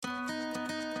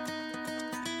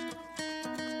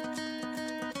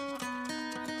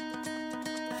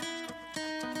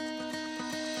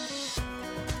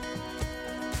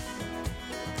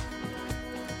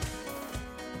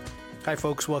Hi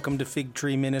folks, welcome to Fig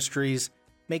Tree Ministries.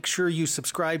 Make sure you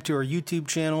subscribe to our YouTube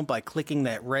channel by clicking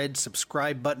that red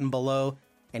subscribe button below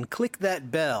and click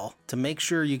that bell to make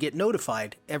sure you get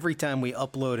notified every time we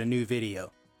upload a new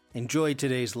video. Enjoy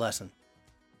today's lesson.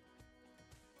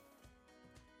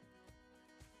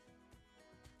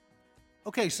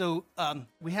 Okay, so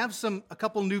we have a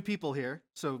couple new people here,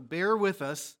 so bear with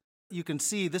us. You can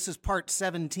see this is part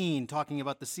 17 talking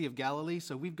about the Sea of Galilee,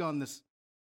 so we've gone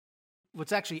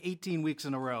what's actually 18 weeks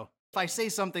in a row. If I say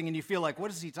something and you feel like,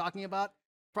 what is he talking about?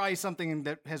 Probably something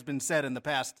that has been said in the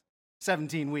past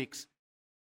 17 weeks.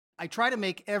 I try to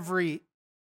make every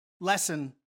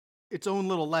lesson its own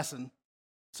little lesson,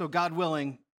 so God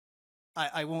willing,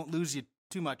 I won't lose you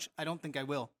too much. I don't think I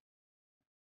will.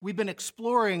 We've been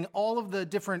exploring all of the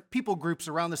different people groups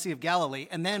around the Sea of Galilee,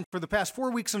 and then for the past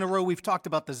 4 weeks in a row, we've talked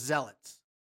about the Zealots.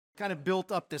 Kind of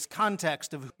built up this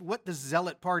context of what the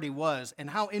Zealot party was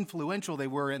and how influential they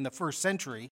were in the first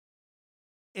century.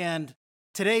 And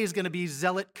today is going to be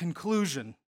Zealot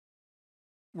conclusion.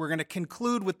 We're going to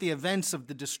conclude with the events of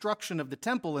the destruction of the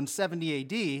temple in 70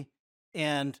 AD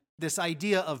and this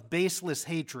idea of baseless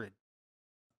hatred.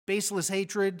 Baseless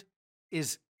hatred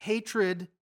is hatred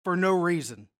for no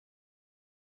reason.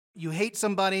 You hate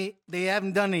somebody, they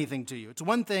haven't done anything to you. It's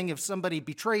one thing if somebody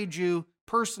betrayed you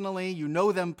personally, you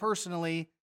know them personally,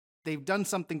 they've done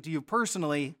something to you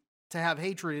personally to have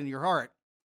hatred in your heart.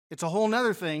 It's a whole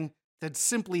other thing to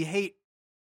simply hate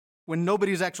when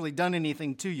nobody's actually done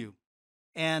anything to you.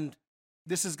 And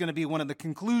this is going to be one of the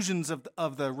conclusions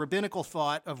of the rabbinical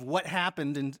thought of what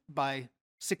happened by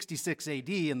 66 AD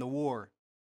in the war.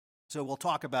 So we'll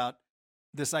talk about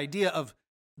this idea of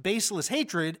baseless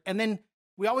hatred, and then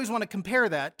we always want to compare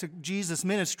that to Jesus'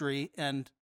 ministry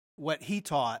and what he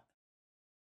taught.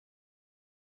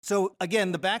 So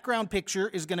again, the background picture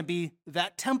is going to be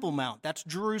that Temple Mount. That's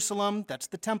Jerusalem. That's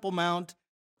the Temple Mount.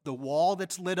 The wall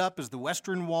that's lit up is the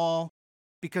Western Wall,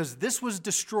 because this was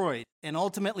destroyed. And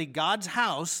ultimately, God's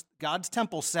house, God's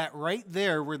temple, sat right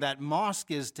there where that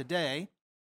mosque is today.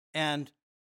 And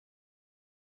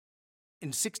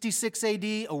in 66 AD,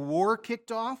 a war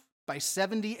kicked off. By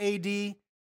 70 AD,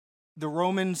 the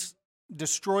Romans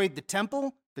destroyed the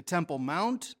Temple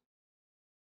Mount,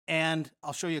 and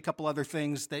I'll show you a couple other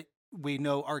things that we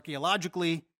know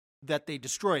archaeologically that they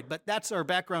destroyed. But that's our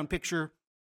background picture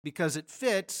because it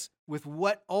fits with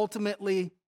what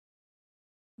ultimately,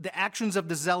 the actions of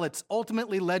the Zealots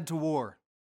ultimately led to war.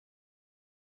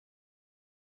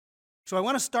 So I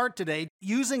want to start today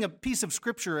using a piece of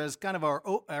scripture as kind of our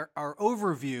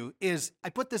overview. I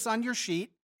put this on your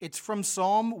sheet. It's from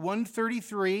Psalm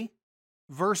 133,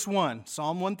 verse 1.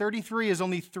 Psalm 133 is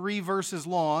only 3 verses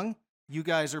long. You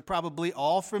guys are probably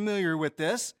all familiar with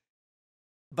this.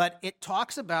 But it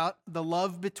talks about the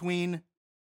love between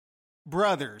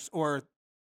brothers, or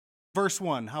verse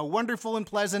 1, how wonderful and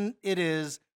pleasant it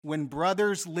is when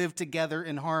brothers live together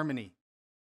in harmony.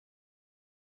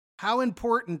 How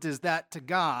important is that to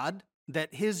God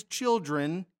that his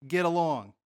children get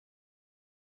along?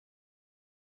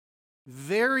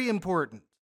 Very important.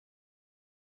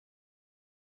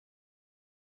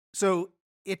 So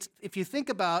if you think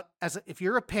about, if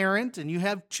you're a parent and you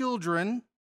have children,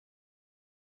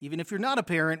 even if you're not a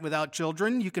parent without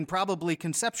children, you can probably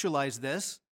conceptualize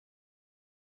this.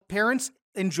 Parents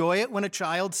enjoy it when a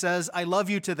child says, I love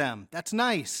you to them. That's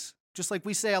nice. Just like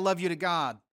we say, I love you to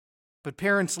God. But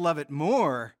parents love it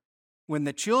more when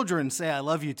the children say, I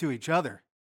love you to each other,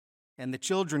 and the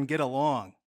children get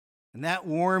along. And that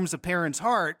warms a parent's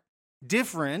heart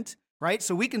different, right?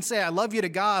 So we can say, I love you to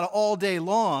God all day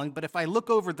long, but if I look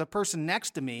over the person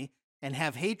next to me and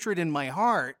have hatred in my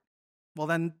heart, well,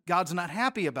 then God's not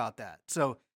happy about that.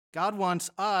 So God wants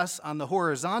us on the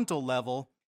horizontal level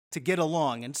to get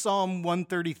along. And Psalm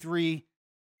 133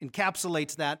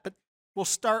 encapsulates that. But we'll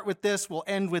start with this, we'll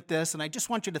end with this, and I just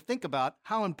want you to think about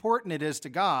how important it is to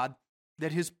God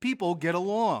that his people get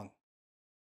along.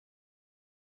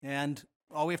 And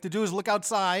all we have to do is look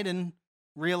outside and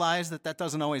realize that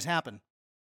doesn't always happen.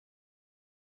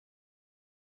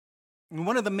 And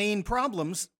one of the main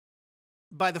problems,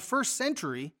 by the first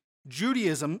century,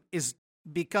 Judaism is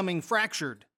becoming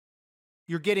fractured.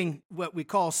 You're getting what we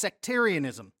call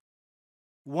sectarianism.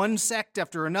 One sect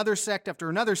after another sect after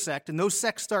another sect, and those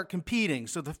sects start competing.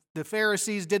 So the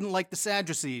Pharisees didn't like the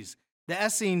Sadducees. The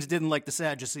Essenes didn't like the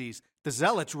Sadducees. The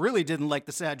Zealots really didn't like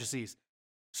the Sadducees.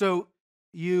 So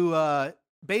you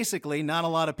basically, not a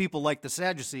lot of people like the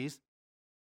Sadducees.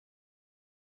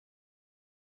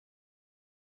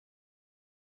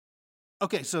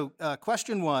 Okay, so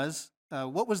question was,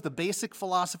 what was the basic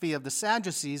philosophy of the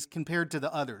Sadducees compared to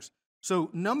the others? So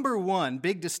number one,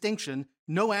 big distinction,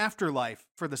 no afterlife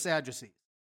for the Sadducees.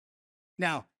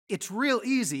 Now, it's real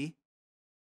easy.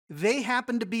 They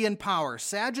happen to be in power.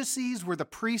 Sadducees were the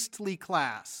priestly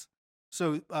class.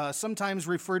 So sometimes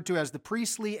referred to as the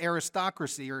priestly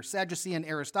aristocracy or Sadducean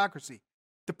aristocracy.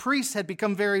 The priests had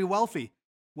become very wealthy.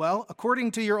 Well,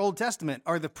 according to your Old Testament,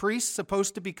 are the priests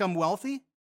supposed to become wealthy?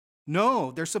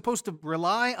 No, they're supposed to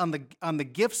rely on the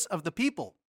gifts of the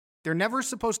people. They're never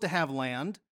supposed to have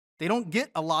land. They don't get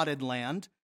allotted land,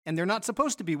 and they're not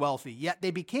supposed to be wealthy, yet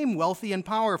they became wealthy and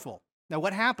powerful. Now,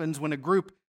 what happens when a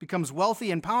group becomes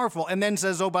wealthy and powerful and then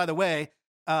says, oh, by the way,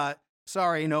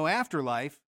 sorry, no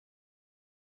afterlife?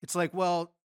 It's like,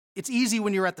 well, it's easy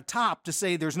when you're at the top to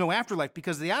say there's no afterlife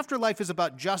because the afterlife is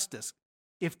about justice.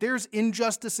 If there's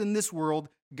injustice in this world,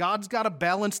 God's got to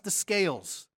balance the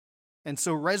scales. And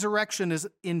so resurrection is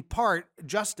in part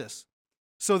justice.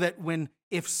 So that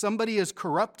if somebody is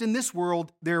corrupt in this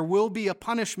world, there will be a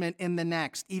punishment in the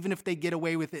next, even if they get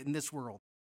away with it in this world.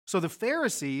 So the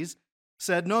Pharisees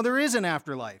said, no, there is an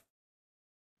afterlife.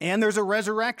 And there's a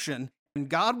resurrection, and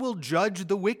God will judge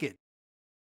the wicked.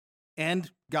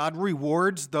 And God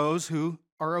rewards those who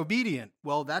are obedient.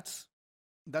 Well, that's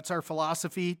our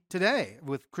philosophy today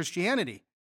with Christianity.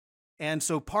 And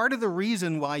so part of the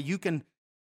reason why you can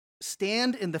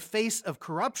stand in the face of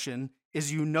corruption is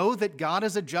you know that God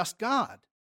is a just God,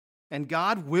 and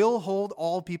God will hold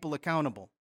all people accountable.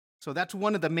 So that's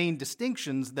one of the main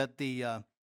distinctions that the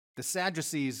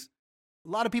Sadducees, a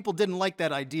lot of people didn't like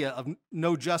that idea of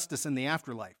no justice in the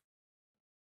afterlife.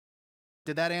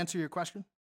 Did that answer your question?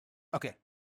 Okay.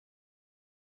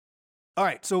 All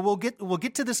right, so we'll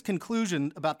get to this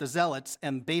conclusion about the Zealots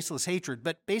and baseless hatred,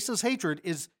 but baseless hatred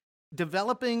is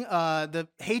developing the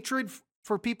hatred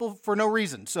for people for no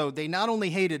reason. So they not only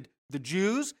hated the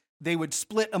Jews, they would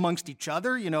split amongst each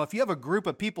other. You know, if you have a group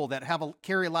of people that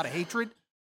carry a lot of hatred,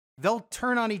 they'll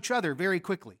turn on each other very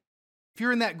quickly. If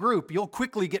you're in that group, you'll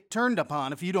quickly get turned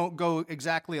upon if you don't go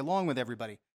exactly along with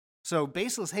everybody. So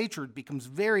baseless hatred becomes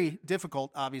very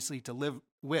difficult, obviously, to live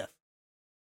with.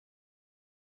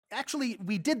 Actually,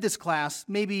 we did this class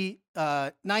maybe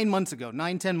 10 months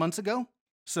ago.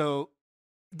 So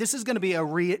this is going to be a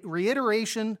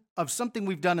reiteration of something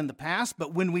we've done in the past,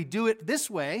 but when we do it this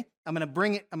way, I'm going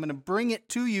to bring it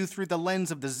to you through the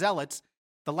lens of the Zealots.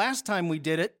 The last time we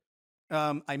did it,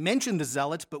 I mentioned the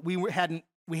Zealots, but we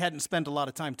hadn't spent a lot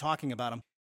of time talking about them.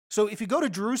 So if you go to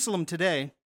Jerusalem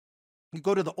today, you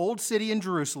go to the old city in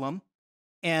Jerusalem,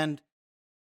 and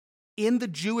in the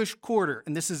Jewish quarter,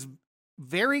 and this is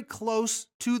very close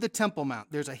to the Temple Mount,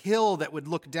 there's a hill that would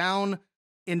look down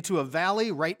into a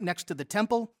valley right next to the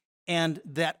temple, and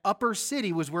that upper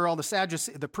city was where all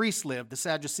the priests lived, the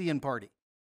Sadducean party.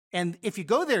 And if you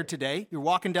go there today, you're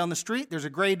walking down the street, there's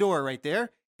a gray door right there,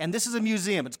 and this is a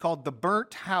museum. It's called the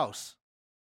Burnt House.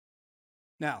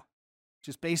 Now,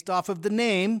 just based off of the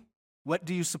name, what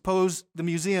do you suppose the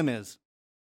museum is?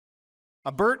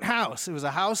 A burnt house. It was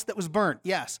a house that was burnt,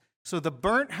 yes. So the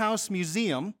Burnt House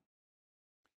Museum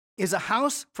is a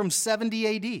house from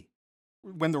 70 AD,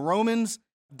 when the Romans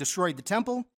destroyed the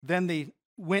temple. Then they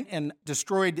went and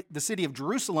destroyed the city of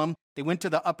Jerusalem. They went to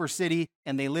the upper city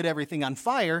and they lit everything on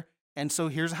fire. And so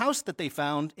here's a house that they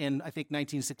found in, I think,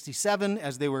 1967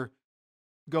 as they were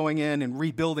going in and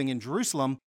rebuilding in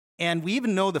Jerusalem. And we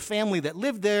even know the family that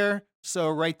lived there. So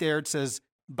right there it says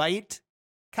Beit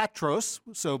Katros.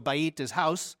 So Beit is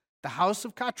house, the house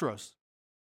of Katros.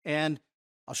 And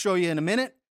I'll show you in a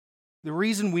minute. The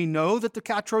reason we know that the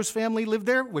Katros family lived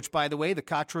there, which, by the way, the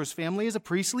Katros family is a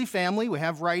priestly family. We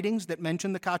have writings that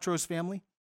mention the Katros family,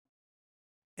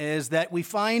 is that we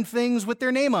find things with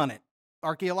their name on it.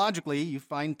 Archaeologically, you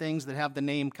find things that have the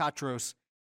name Katros.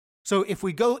 So if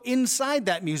we go inside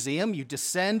that museum, you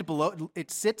descend below.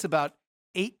 It sits about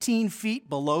 18 feet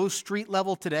below street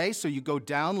level today. So you go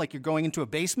down like you're going into a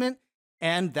basement,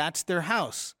 and that's their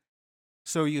house.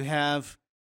 So you have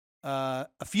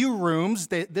a few rooms.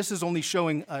 This is only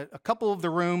showing a couple of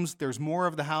the rooms. There's more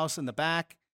of the house in the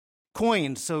back.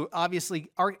 Coins. So obviously,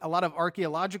 a lot of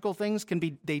archaeological things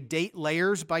they date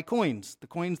layers by coins, the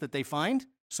coins that they find.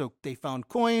 So they found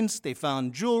coins, they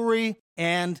found jewelry,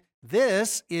 and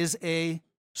this is a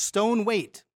stone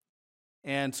weight.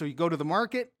 And so you go to the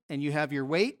market and you have your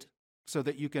weight so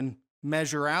that you can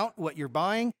measure out what you're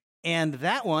buying. And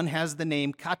that one has the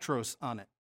name Katros on it.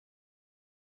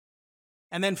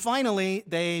 And then finally,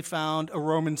 they found a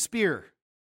Roman spear.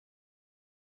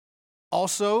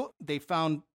 Also, they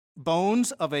found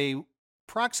bones of a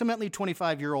approximately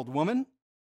 25-year-old woman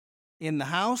in the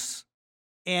house.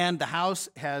 And the house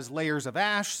has layers of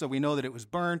ash, so we know that it was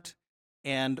burnt,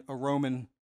 and a Roman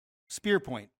spear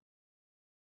point.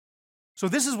 So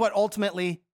this is what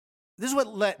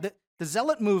led the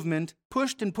Zealot movement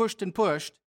pushed and pushed and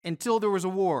pushed until there was a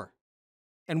war.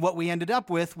 And what we ended up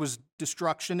with was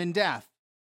destruction and death.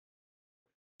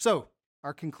 So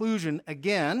our conclusion,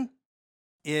 again,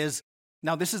 is,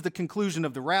 now this is the conclusion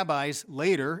of the rabbis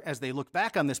later as they look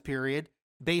back on this period,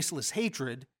 baseless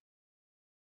hatred.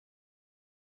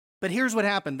 But here's what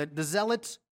happened. The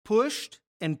Zealots pushed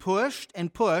and pushed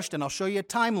and pushed, and I'll show you a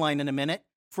timeline in a minute.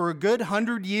 For a good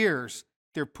 100 years,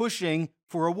 they're pushing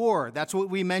for a war. That's what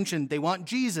we mentioned. They want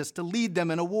Jesus to lead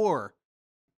them in a war,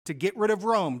 to get rid of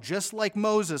Rome, just like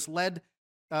Moses led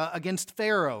against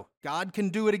Pharaoh. God can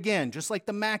do it again, just like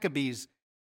the Maccabees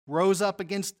rose up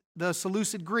against the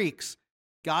Seleucid Greeks.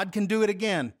 God can do it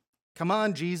again. Come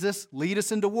on, Jesus, lead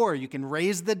us into war. You can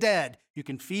raise the dead. You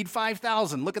can feed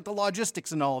 5,000. Look at the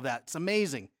logistics and all of that. It's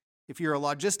amazing. If you're a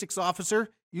logistics officer,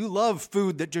 you love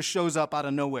food that just shows up out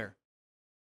of nowhere.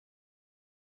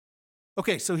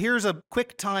 Okay, so here's a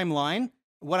quick timeline.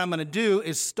 What I'm going to do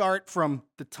is start from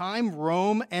the time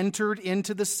Rome entered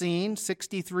into the scene,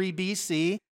 63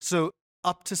 BC, so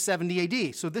up to 70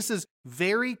 AD. So this is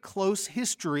very close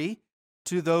history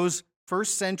to those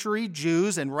first century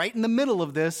Jews, and right in the middle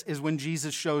of this is when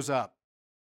Jesus shows up.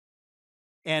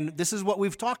 And this is what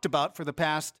we've talked about for the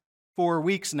past 4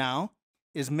 weeks now,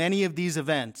 is many of these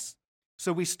events.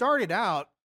 So we started out,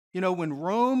 when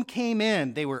Rome came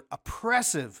in, they were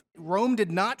oppressive. Rome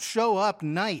did not show up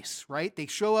nice, right? They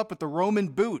show up with the Roman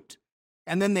boot,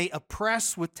 and then they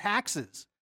oppress with taxes.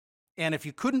 And if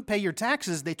you couldn't pay your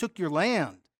taxes, they took your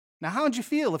land. Now, how'd you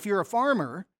feel if you're a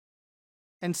farmer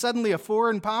and suddenly a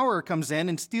foreign power comes in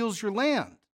and steals your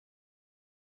land?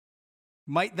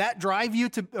 Might that drive you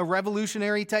to a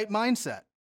revolutionary type mindset?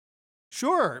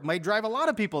 Sure, it might drive a lot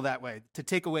of people that way, to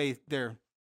take away their...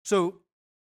 So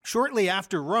shortly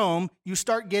after Rome, you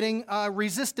start getting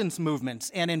resistance movements.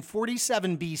 And in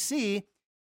 47 BC,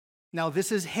 now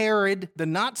this is Herod the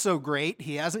not so great.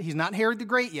 He's not Herod the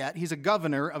Great yet. He's a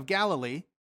governor of Galilee.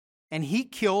 And he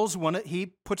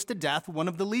puts to death one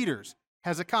of the leaders,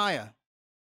 Hezekiah.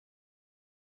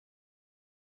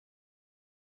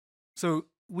 So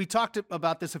we talked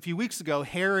about this a few weeks ago.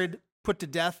 Herod put to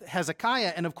death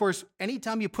Hezekiah. And of course,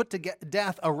 anytime you put to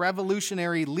death a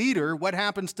revolutionary leader, what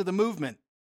happens to the movement?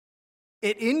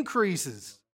 It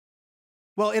increases.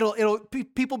 Well,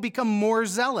 people become more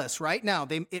zealous, right? Now,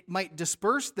 it might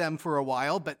disperse them for a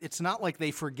while, but it's not like they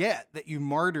forget that you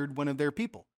martyred one of their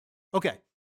people. Okay,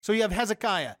 so you have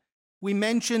Hezekiah. We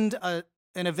mentioned an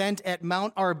event at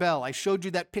Mount Arbel. I showed you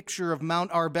that picture of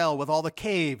Mount Arbel with all the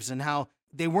caves and how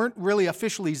they weren't really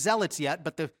officially zealots yet,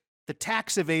 but the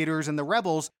tax evaders and the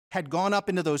rebels had gone up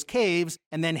into those caves,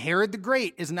 and then Herod the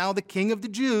Great is now the king of the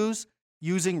Jews,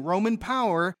 using Roman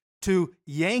power to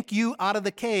yank you out of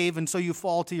the cave, and so you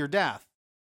fall to your death.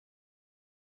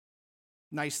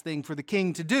 Nice thing for the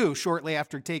king to do shortly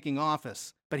after taking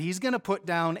office. But he's going to put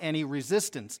down any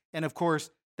resistance. And of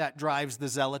course, that drives the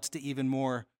zealots to even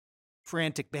more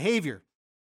frantic behavior.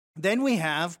 Then we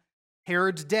have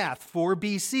Herod's death, 4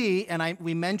 BC, and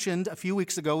we mentioned a few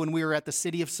weeks ago when we were at the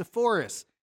city of Sepphoris,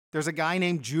 there's a guy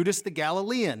named Judas the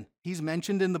Galilean. He's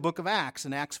mentioned in the book of Acts,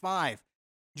 in Acts 5.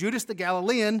 Judas the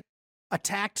Galilean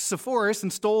attacked Sepphoris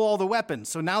and stole all the weapons.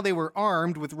 So now they were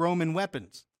armed with Roman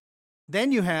weapons.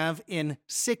 Then you have in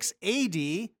 6 AD,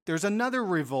 there's another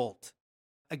revolt.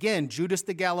 Again, Judas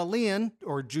the Galilean,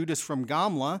 or Judas from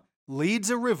Gamla, leads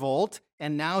a revolt,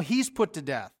 and now he's put to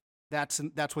death. That's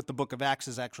what the book of Acts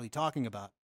is actually talking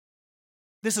about.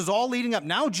 This is all leading up.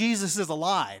 Now Jesus is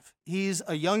alive. He's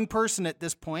a young person at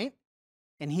this point,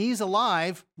 and he's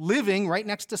alive, living right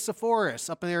next to Sepphoris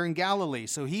up there in Galilee.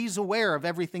 So he's aware of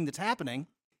everything that's happening.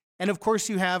 And of course,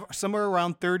 you have somewhere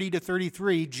around 30 to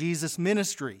 33, Jesus'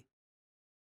 ministry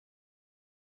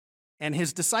and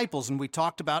his disciples. And we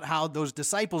talked about how those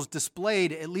disciples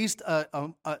displayed at least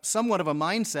somewhat of a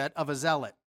mindset of a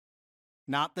zealot.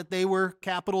 Not that they were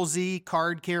capital Z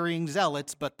card-carrying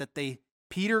zealots, but that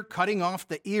Peter cutting off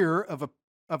the ear of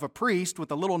a priest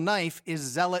with a little knife is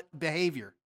zealot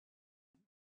behavior.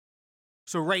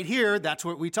 So right here, that's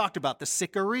what we talked about, the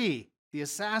sicarii, the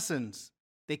assassins.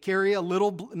 They carry a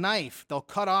little knife. They'll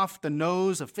cut off the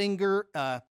nose, a finger,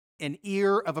 an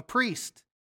ear of a priest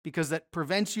because that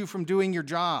prevents you from doing your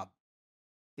job.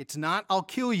 It's not, I'll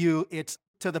kill you, it's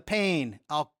to the pain.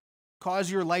 I'll cause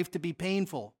your life to be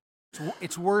painful.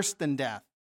 It's worse than death.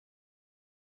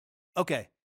 Okay.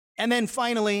 And then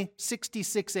finally,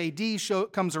 66 AD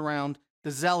comes around.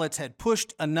 The zealots had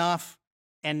pushed enough,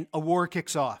 and a war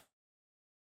kicks off.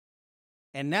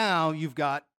 And now you've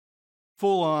got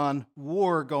full-on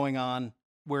war going on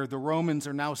where the Romans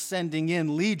are now sending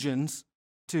in legions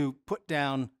to put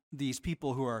down these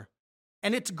people who are,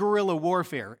 and it's guerrilla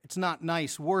warfare. It's not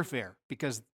nice warfare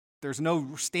because there's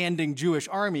no standing Jewish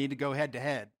army to go head to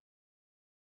head.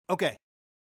 Okay,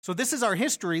 so this is our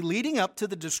history leading up to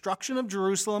the destruction of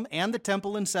Jerusalem and the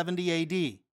temple in 70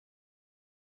 AD.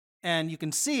 And you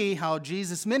can see how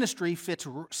Jesus' ministry fits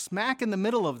smack in the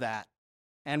middle of that.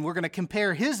 And we're going to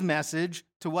compare his message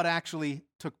to what actually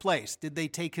took place. Did they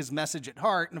take his message at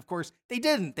heart? And of course, they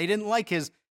didn't. They didn't like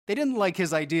his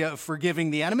idea of forgiving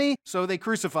the enemy, so they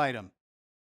crucified him.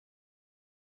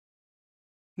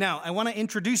 Now, I want to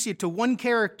introduce you to one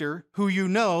character who you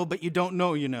know, but you don't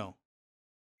know you know.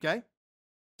 Okay?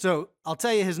 So I'll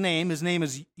tell you his name. His name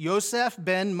is Yosef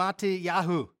ben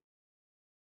Mattiyahu.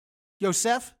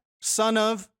 Yosef, son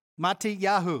of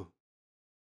Mattiyahu.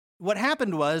 What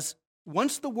happened was,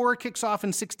 once the war kicks off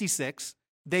in 66,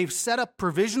 they've set up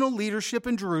provisional leadership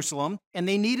in Jerusalem, and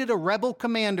they needed a rebel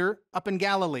commander up in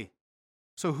Galilee.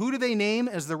 So who do they name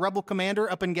as the rebel commander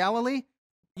up in Galilee?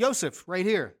 Yosef, right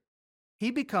here. He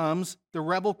becomes the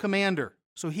rebel commander.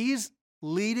 So he's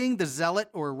leading the zealot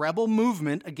or rebel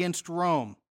movement against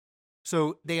Rome.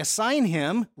 So they assign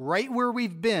him right where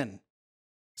we've been.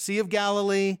 Sea of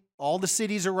Galilee, all the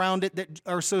cities around it that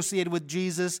are associated with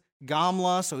Jesus,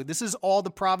 Gamla, so this is all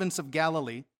the province of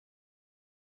Galilee.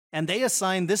 And they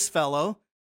assign this fellow,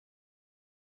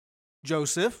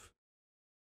 Joseph,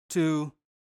 to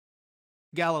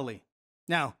Galilee.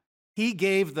 Now, he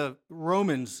gave the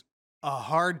Romans a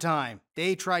hard time.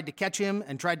 They tried to catch him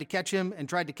and tried to catch him and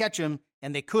tried to catch him,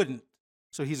 and they couldn't.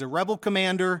 So he's a rebel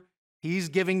commander. He's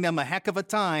giving them a heck of a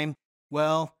time.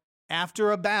 Well,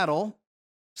 after a battle,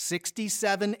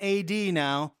 67 AD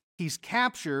now, he's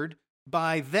captured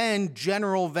by then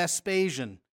General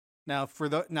Vespasian. Now,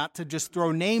 not to just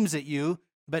throw names at you,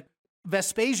 but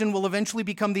Vespasian will eventually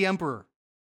become the emperor.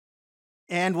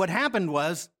 And what happened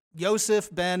was,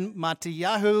 Yosef ben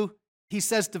Mattiyahu, he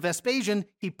says to Vespasian,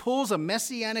 he pulls a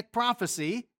messianic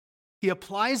prophecy, he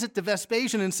applies it to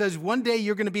Vespasian and says, one day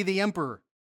you're going to be the emperor.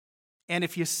 And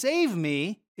if you save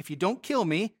me, if you don't kill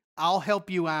me, I'll help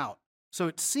you out. So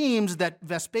it seems that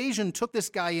Vespasian took this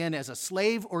guy in as a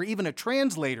slave or even a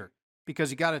translator,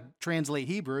 because you got to translate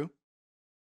Hebrew.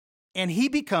 And he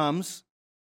becomes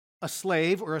a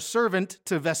slave or a servant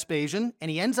to Vespasian, and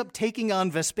he ends up taking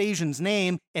on Vespasian's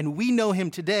name, and we know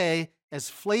him today as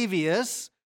Flavius.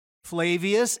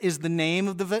 Flavius is the name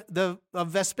of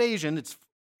Vespasian.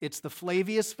 It's the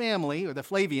Flavius family, or the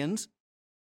Flavians.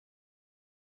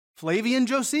 Flavian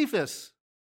Josephus.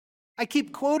 I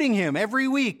keep quoting him every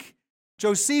week.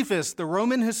 Josephus, the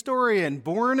Roman historian,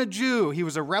 born a Jew. He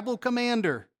was a rebel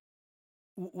commander.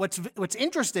 What's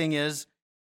interesting is,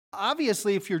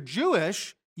 obviously, if you're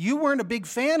Jewish, you weren't a big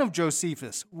fan of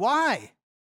Josephus. Why?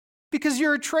 Because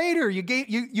you're a traitor.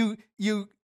 You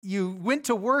went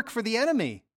to work for the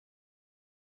enemy.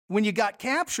 When you got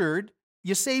captured,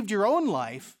 you saved your own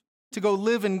life to go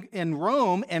live in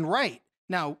Rome and write.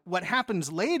 Now, what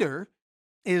happens later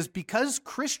is, because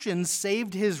Christians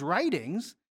saved his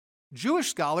writings, Jewish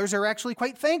scholars are actually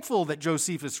quite thankful that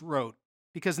Josephus wrote,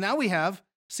 because now we have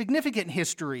significant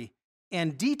history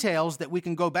and details that we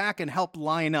can go back and help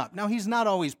line up. Now, he's not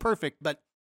always perfect, but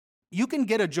you can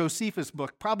get a Josephus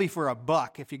book probably for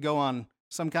 $1 if you go on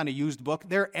some kind of used book.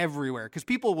 They're everywhere, because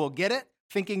people will get it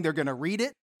thinking they're going to read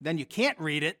it, then you can't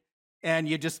read it, and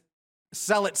you just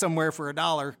sell it somewhere for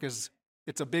 $1 because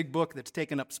it's a big book that's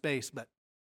taking up space. But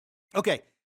okay,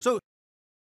 so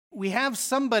we have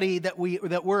somebody that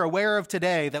we're aware of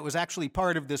today that was actually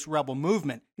part of this rebel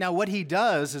movement. Now, what he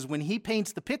does is, when he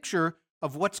paints the picture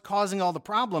of what's causing all the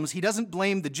problems, he doesn't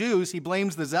blame the Jews, he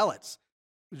blames the zealots.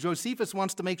 Josephus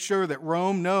wants to make sure that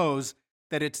Rome knows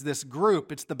that it's this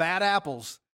group, it's the bad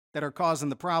apples that are causing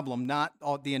the problem, not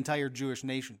the entire Jewish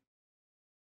nation.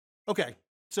 Okay,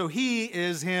 so he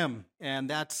is him, and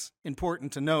that's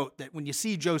important to note, that when you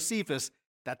see Josephus,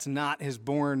 that's not his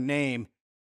born name.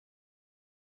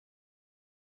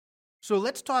 So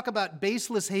let's talk about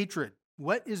baseless hatred.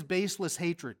 What is baseless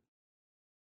hatred?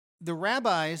 The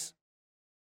rabbis,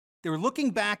 they were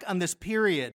looking back on this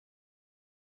period,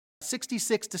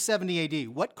 66 to 70 AD.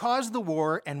 What caused the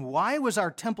war, and why was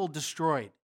our temple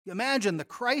destroyed? Imagine the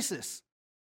crisis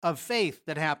of faith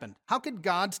that happened. How could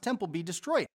God's temple be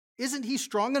destroyed? Isn't he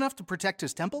strong enough to protect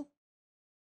his temple?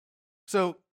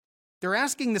 So they're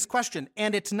asking this question,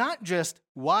 and it's not just,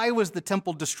 why was the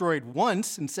temple destroyed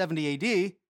once in 70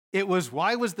 AD? It was,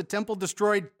 why was the temple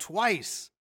destroyed twice?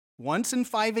 Once in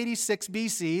 586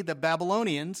 BC, the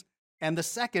Babylonians, and the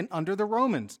second under the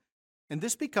Romans. And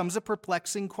this becomes a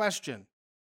perplexing question.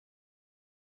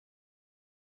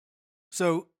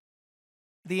 So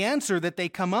the answer that they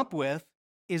come up with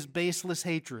is baseless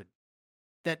hatred.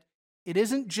 That it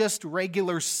isn't just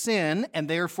regular sin, and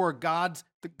therefore God's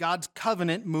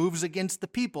covenant moves against the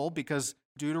people, because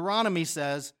Deuteronomy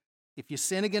says, if you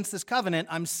sin against this covenant,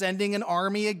 I'm sending an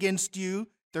army against you.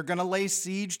 They're going to lay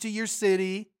siege to your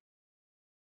city.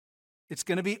 It's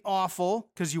going to be awful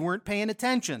because you weren't paying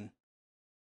attention.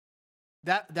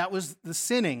 That was the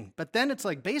sinning. But then it's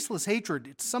like baseless hatred.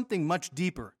 It's something much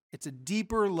deeper. It's a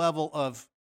deeper level of...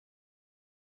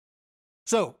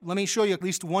 So let me show you at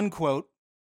least one quote.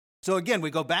 So again,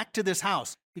 we go back to this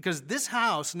house, because this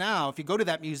house now, if you go to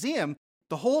that museum,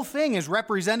 the whole thing is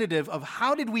representative of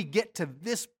how did we get to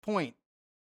this point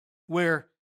where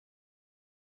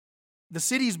the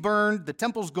city's burned, the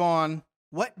temple's gone.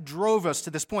 What drove us to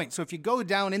this point? So if you go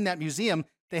down in that museum,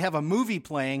 they have a movie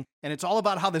playing, and it's all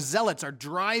about how the zealots are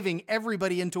driving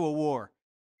everybody into a war.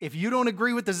 If you don't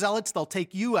agree with the zealots, they'll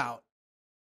take you out.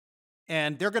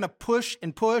 And they're going to push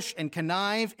and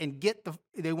connive and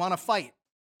they want to fight.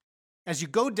 As you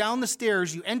go down the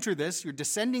stairs, you enter this, you're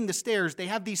descending the stairs, they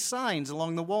have these signs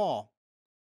along the wall.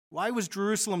 Why was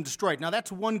Jerusalem destroyed? Now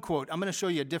that's one quote. I'm going to show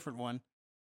you a different one.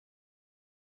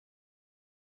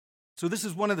 So this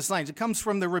is one of the signs. It comes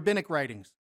from the rabbinic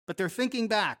writings, but they're thinking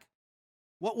back.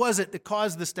 What was it that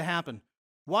caused this to happen?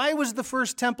 Why was the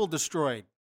first temple destroyed?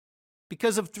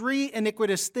 Because of three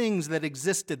iniquitous things that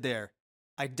existed there.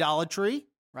 Idolatry,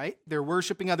 right? They're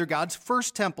worshiping other gods.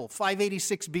 First temple,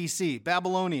 586 BC,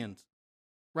 Babylonians,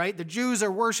 right? The Jews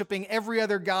are worshiping every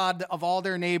other god of all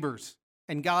their neighbors.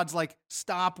 And God's like,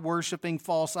 stop worshiping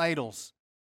false idols.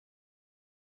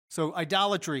 So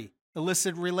idolatry,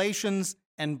 illicit relations,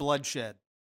 and bloodshed.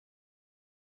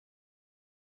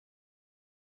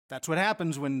 That's what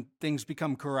happens when things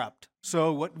become corrupt.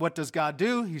 So what does God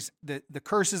do? The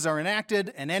curses are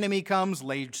enacted, an enemy comes,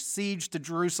 lays siege to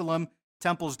Jerusalem,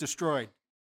 temple's destroyed.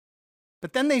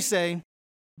 But then they say,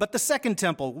 but the second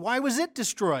temple, why was it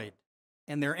destroyed?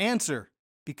 And their answer,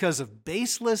 because of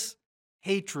baseless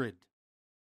hatred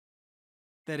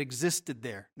that existed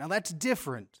there. Now that's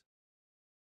different.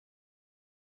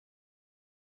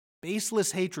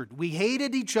 Baseless hatred. We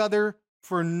hated each other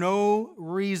for no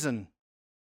reason.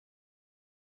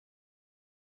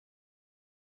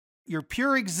 Your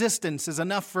pure existence is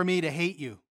enough for me to hate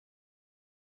you.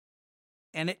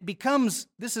 And it becomes,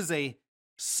 this is a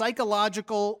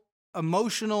psychological,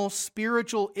 emotional,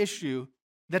 spiritual issue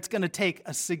that's going to take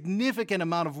a significant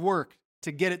amount of work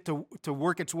to get it to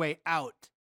work its way out.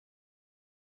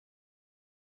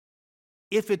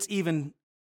 If it's even,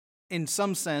 in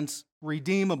some sense,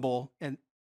 redeemable, and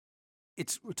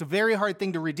it's a very hard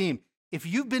thing to redeem. If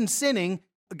you've been sinning,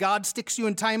 God sticks you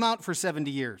in timeout for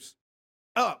 70 years.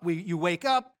 You wake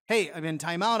up, hey, I'm in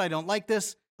timeout, I don't like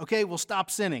this. Okay, we'll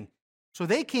stop sinning. So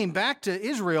they came back to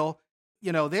Israel,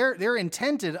 they're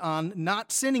intended on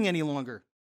not sinning any longer.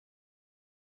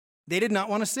 They did not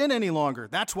want to sin any longer.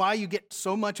 That's why you get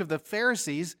so much of the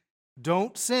Pharisees,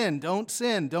 don't sin, don't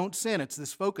sin, don't sin. It's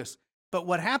this focus. But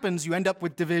what happens, you end up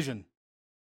with division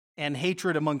and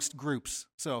hatred amongst groups.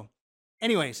 So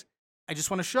anyways, I just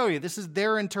want to show you, this is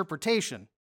their interpretation.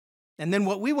 And then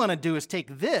what we want to do is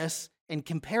take this and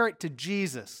compare it to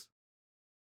Jesus.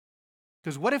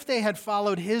 Because what if they had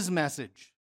followed his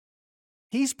message?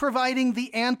 He's providing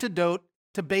the antidote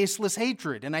to baseless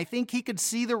hatred. And I think he could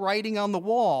see the writing on the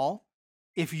wall.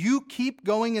 If you keep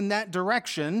going in that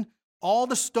direction, all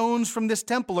the stones from this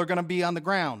temple are going to be on the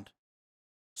ground.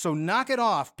 So knock it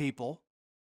off, people.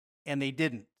 And they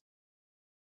didn't.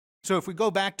 So if we go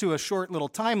back to a short little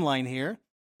timeline here,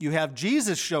 you have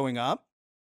Jesus showing up.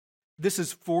 This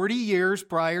is 40 years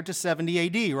prior to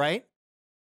 70 AD, right?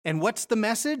 And what's the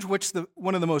message?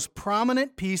 One of the most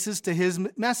prominent pieces to his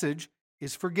message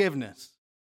is forgiveness.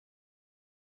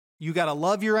 You got to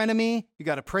love your enemy. You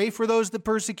got to pray for those that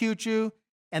persecute you.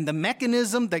 And the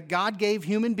mechanism that God gave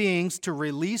human beings to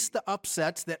release the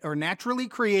upsets that are naturally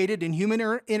created in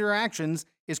human interactions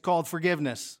is called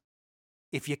forgiveness.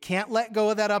 If you can't let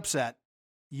go of that upset,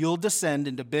 you'll descend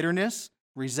into bitterness,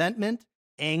 resentment,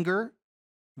 anger,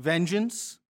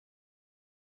 vengeance.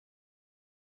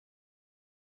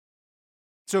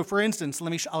 So for instance,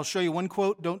 I'll show you one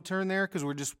quote. Don't turn there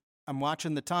because I'm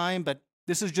watching the time, but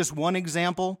this is just one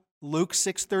example. Luke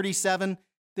 6:37.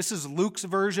 This is Luke's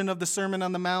version of the Sermon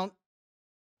on the Mount.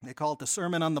 They call it the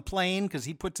Sermon on the Plain because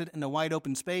he puts it in a wide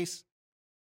open space.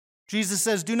 Jesus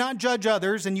says, "Do not judge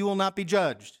others and you will not be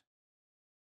judged.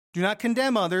 Do not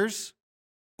condemn others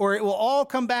or it will all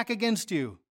come back against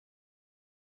you.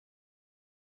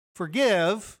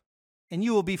 Forgive and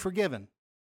you will be forgiven."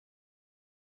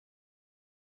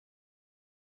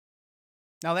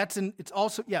 Now it's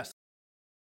also, yes.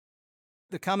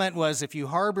 The comment was, if you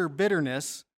harbor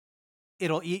bitterness,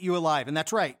 it'll eat you alive. And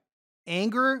that's right.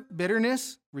 Anger,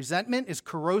 bitterness, resentment is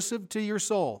corrosive to your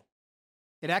soul.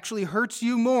 It actually hurts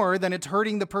you more than it's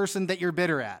hurting the person that you're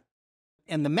bitter at.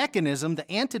 And the mechanism, the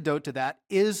antidote to that,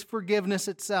 is forgiveness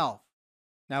itself.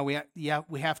 Now, we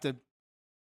have to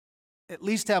at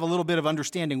least have a little bit of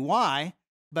understanding why,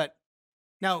 but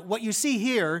now what you see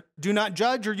here, do not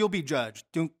judge or you'll be judged.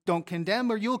 Don't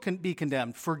condemn or you'll be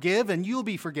condemned. Forgive and you'll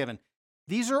be forgiven.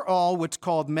 These are all what's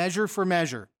called measure for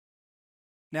measure.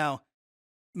 Now,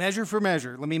 measure for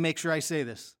measure, let me make sure I say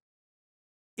this.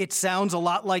 It sounds a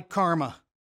lot like karma.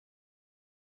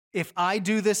 If I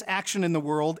do this action in the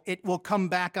world, it will come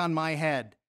back on my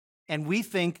head. And we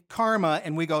think karma,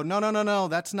 and we go, no,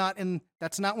 that's not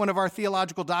one of our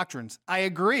theological doctrines. I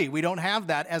agree, we don't have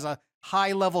that as a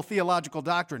high-level theological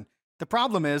doctrine. The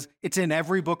problem is, it's in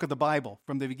every book of the Bible,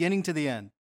 from the beginning to the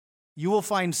end. You will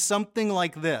find something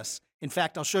like this. In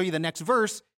fact, I'll show you the next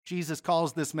verse. Jesus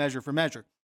calls this measure for measure.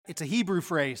 It's a Hebrew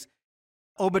phrase.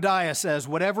 Obadiah says,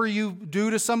 whatever you do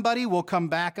to somebody will come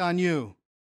back on you.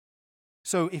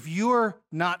 So if you're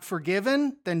not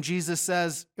forgiven, then Jesus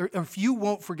says, or if you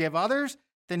won't forgive others,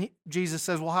 then Jesus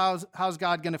says, well, how's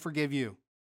God going to forgive you?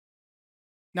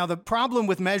 Now, the problem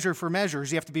with measure for measure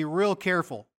is you have to be real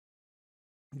careful.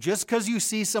 Just because you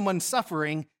see someone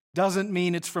suffering doesn't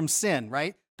mean it's from sin,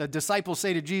 right? The disciples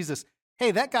say to Jesus,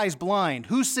 hey, that guy's blind.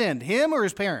 Who sinned, him or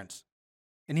his parents?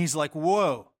 And he's like,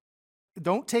 whoa.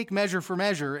 Don't take measure for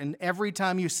measure, and every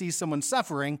time you see someone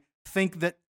suffering, think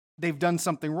that they've done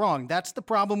something wrong. That's the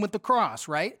problem with the cross,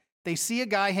 right? They see a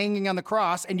guy hanging on the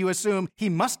cross, and you assume he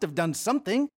must have done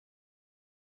something.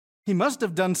 He must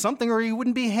have done something, or he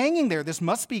wouldn't be hanging there. This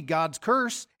must be God's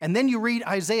curse. And then you read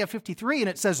Isaiah 53, and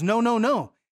it says,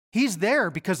 no. He's there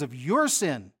because of your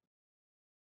sin.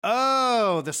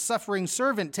 Oh, the suffering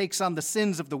servant takes on the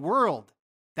sins of the world.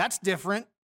 That's different.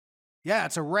 Yeah,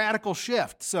 it's a radical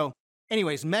shift. So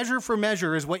anyways, measure for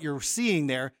measure is what you're seeing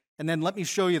there. And then let me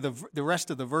show you the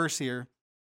rest of the verse here.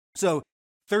 So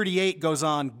 38 goes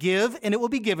on, give, and it will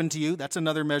be given to you. That's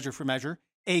another measure for measure.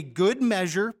 A good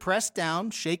measure, pressed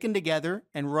down, shaken together,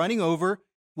 and running over,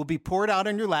 will be poured out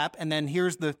on your lap. And then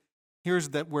here's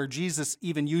where Jesus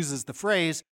even uses the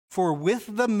phrase, for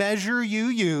with the measure you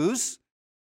use,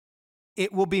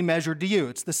 it will be measured to you.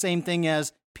 It's the same thing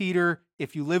as Peter,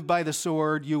 if you live by the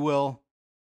sword, you will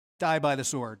die by the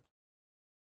sword.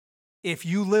 If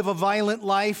you live a violent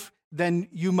life, then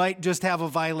you might just have a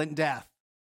violent death.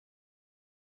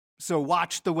 So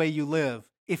watch the way you live.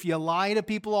 If you lie to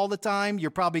people all the time, you're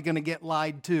probably going to get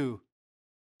lied to.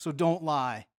 So don't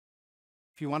lie.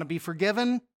 If you want to be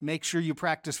forgiven, make sure you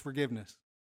practice forgiveness.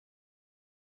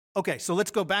 Okay, so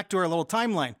let's go back to our little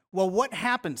timeline. Well, what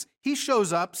happens? He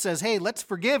shows up, says, hey, let's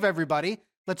forgive everybody.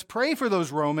 Let's pray for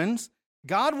those Romans.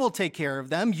 God will take care of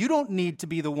them. You don't need to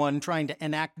be the one trying to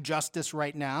enact justice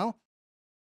right now.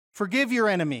 Forgive your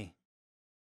enemy.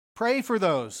 Pray for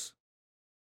those.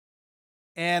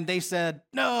 And they said,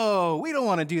 no, we don't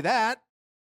want to do that.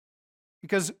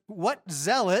 Because what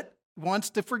zealot wants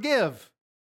to forgive?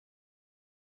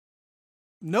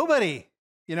 Nobody.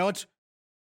 It's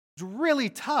really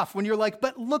tough when you're like,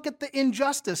 but look at the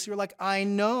injustice. You're like, I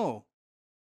know.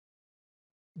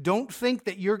 Don't think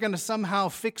that you're going to somehow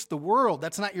fix the world.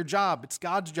 That's not your job. It's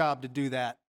God's job to do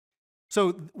that.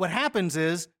 So what happens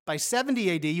is, by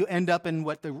 70 AD, you end up in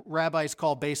what the rabbis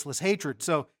call baseless hatred.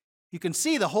 So you can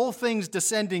see the whole thing's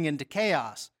descending into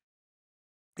chaos.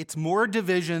 It's more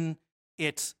division.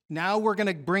 It's now we're going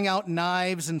to bring out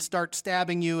knives and start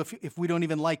stabbing you if we don't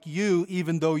even like you,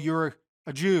 even though you're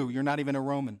a Jew. You're not even a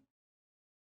Roman.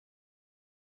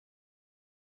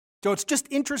 So it's just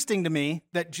interesting to me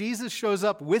that Jesus shows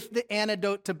up with the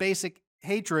antidote to basic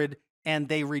hatred, and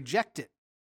they reject it.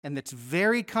 And it's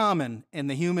very common in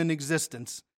the human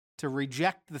existence to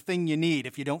reject the thing you need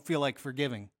if you don't feel like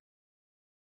forgiving.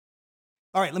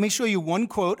 All right, let me show you one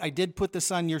quote. I did put this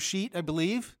on your sheet, I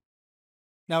believe.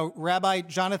 Now, Rabbi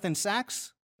Jonathan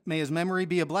Sacks, may his memory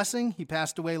be a blessing, he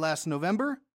passed away last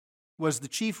November, was the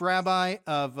chief rabbi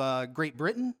of Great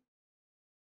Britain.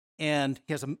 And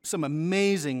he has some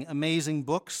amazing, amazing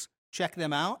books. Check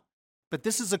them out. But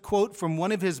this is a quote from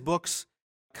one of his books,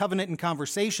 Covenant and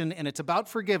Conversation, and it's about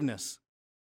forgiveness.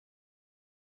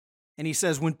 And he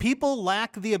says, when people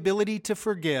lack the ability to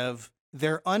forgive,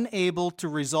 they're unable to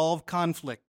resolve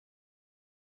conflict.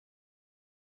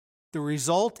 The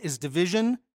result is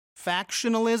division,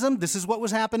 factionalism. This is what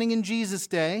was happening in Jesus'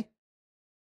 day.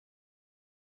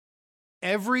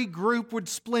 Every group would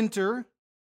splinter.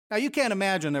 Now, you can't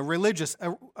imagine a religious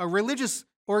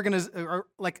organization,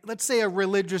 like let's say a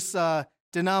religious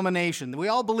denomination. We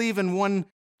all believe in one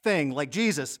thing, like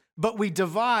Jesus, but we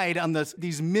divide on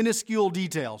these minuscule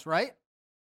details, right?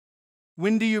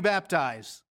 When do you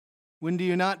baptize? When do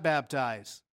you not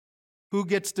baptize? Who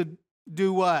gets to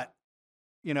do what?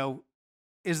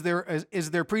 Is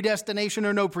there predestination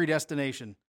or no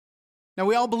predestination? Now,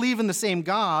 we all believe in the same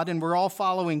God, and we're all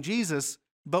following Jesus,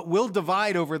 but we'll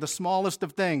divide over the smallest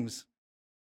of things.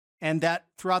 And that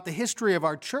throughout the history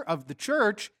of the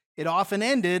church, it often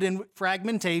ended in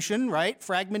fragmentation, right?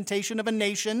 Fragmentation of a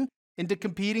nation into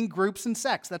competing groups and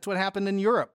sects. That's what happened in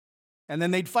Europe. And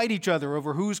then they'd fight each other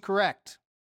over who's correct.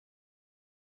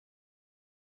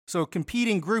 So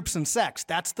competing groups and sects,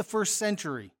 that's the first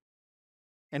century.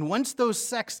 And once those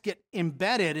sects get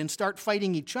embedded and start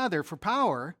fighting each other for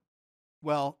power,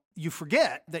 well, you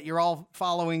forget that you're all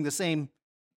following the same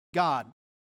God.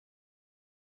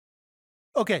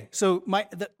 Okay, so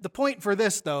the point for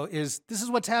this, though, is this is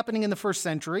what's happening in the first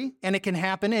century, and it can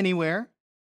happen anywhere.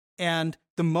 And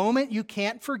the moment you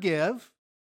can't forgive,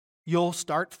 you'll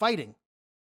start fighting.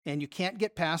 And you can't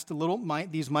get past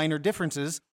these minor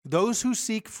differences. Those who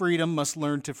seek freedom must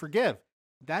learn to forgive.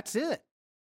 That's it.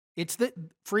 It's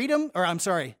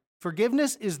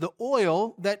forgiveness is the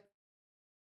oil that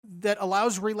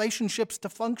allows relationships to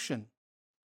function.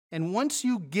 And once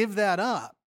you give that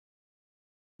up,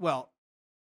 well,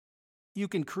 you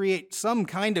can create some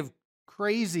kind of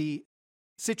crazy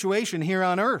situation here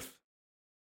on earth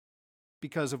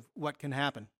because of what can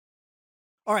happen.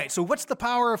 All right, so what's the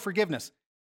power of forgiveness?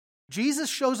 Jesus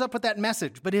shows up with that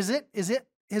message, but is it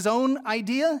his own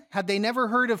idea? Had they never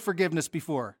heard of forgiveness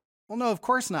before? Well, no, of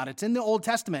course not. It's in the Old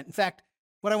Testament. In fact,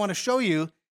 what I want to show you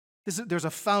is that there's a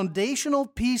foundational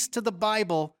piece to the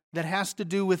Bible that has to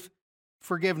do with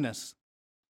forgiveness.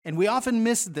 And we often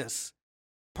miss this,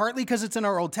 partly because it's in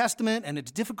our Old Testament and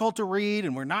it's difficult to read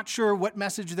and we're not sure what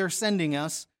message they're sending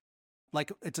us. Like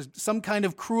it's some kind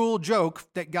of cruel joke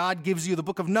that God gives you the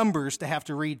book of Numbers to have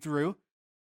to read through.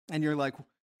 And you're like,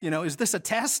 is this a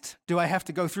test? Do I have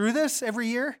to go through this every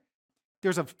year?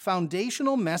 There's a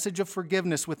foundational message of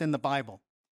forgiveness within the Bible.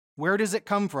 Where does it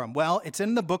come from? Well, it's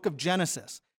in the book of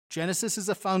Genesis. Genesis is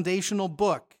a foundational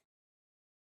book.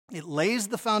 It lays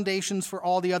the foundations for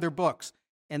all the other books.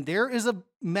 And there is a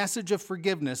message of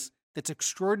forgiveness that's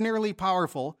extraordinarily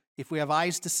powerful if we have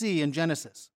eyes to see in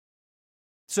Genesis.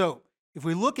 So, if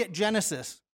we look at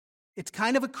Genesis, it's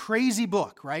kind of a crazy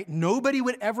book, right? Nobody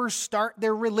would ever start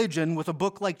their religion with a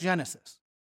book like Genesis.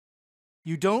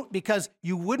 You don't, because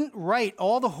you wouldn't write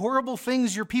all the horrible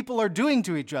things your people are doing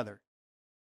to each other.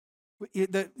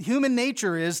 The human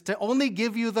nature is to only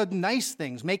give you the nice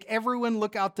things, make everyone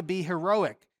look out to be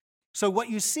heroic. So what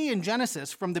you see in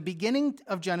Genesis, from the beginning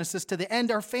of Genesis to the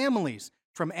end, are families.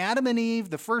 From Adam and Eve,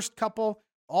 the first couple,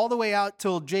 all the way out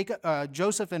till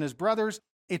Joseph and his brothers.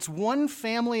 It's one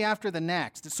family after the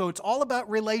next. So it's all about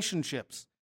relationships.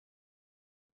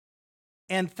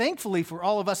 And thankfully for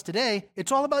all of us today,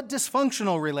 it's all about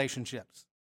dysfunctional relationships.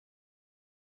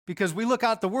 Because we look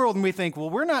out the world and we think, well,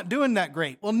 we're not doing that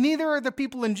great. Well, neither are the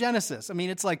people in Genesis. I mean,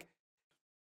 it's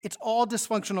all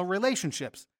dysfunctional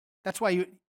relationships. That's why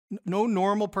no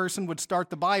normal person would start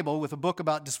the Bible with a book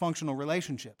about dysfunctional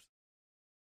relationships.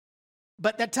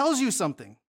 But that tells you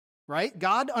something, right?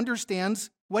 God understands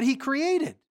what he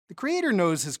created. The Creator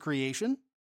knows his creation.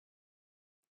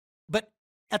 But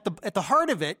at the heart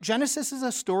of it, Genesis is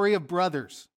a story of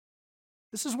brothers.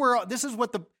 This is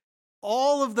what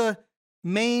all of the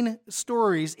main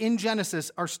stories in Genesis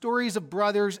are stories of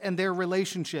brothers and their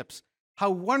relationships. How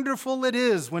wonderful it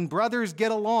is when brothers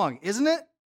get along, isn't it?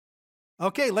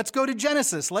 Okay, let's go to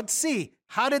Genesis. Let's see.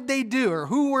 How did they do, or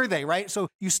who were they, right? So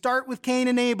you start with Cain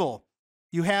and Abel.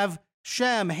 You have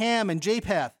Shem, Ham, and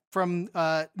Japheth from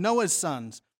Noah's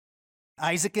sons.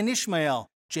 Isaac and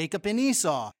Ishmael, Jacob and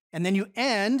Esau. And then you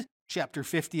end, chapter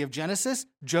 50 of Genesis,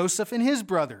 Joseph and his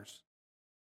brothers.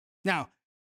 Now,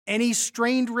 any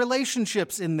strained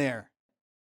relationships in there?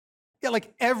 Yeah,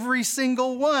 like every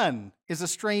single one is a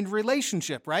strained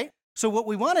relationship, right? So what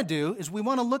we want to do is we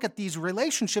want to look at these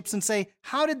relationships and say,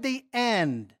 how did they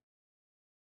end?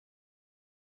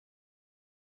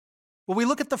 Well, we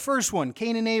look at the first one,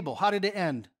 Cain and Abel. How did it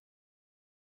end?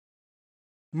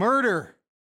 Murder.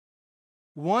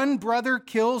 One brother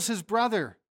kills his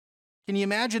brother. Can you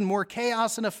imagine more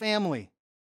chaos in a family?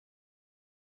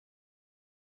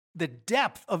 The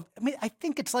depth of, I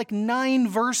think it's like 9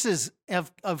 verses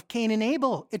of Cain and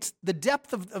Abel. It's the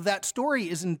depth of that story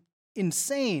is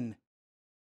insane.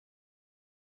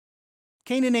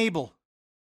 Cain and Abel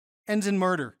ends in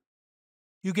murder.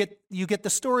 You get the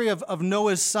story of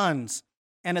Noah's sons.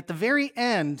 And at the very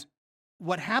end,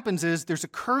 what happens is there's a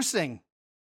cursing.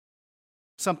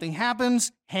 Something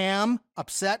happens. Ham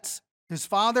upsets his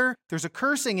father. There's a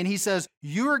cursing, and he says,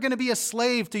 you are going to be a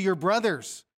slave to your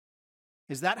brothers.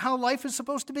 Is that how life is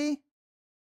supposed to be?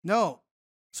 No.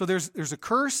 So there's a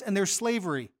curse and there's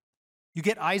slavery. You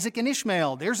get Isaac and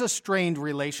Ishmael. There's a strained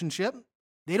relationship.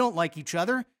 They don't like each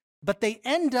other, but they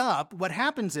end up, what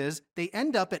happens is they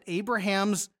end up at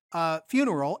Abraham's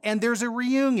funeral and there's a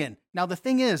reunion. Now, the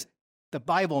thing is, the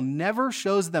Bible never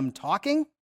shows them talking.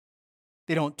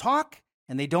 They don't talk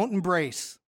and they don't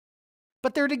embrace.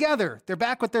 But they're together. They're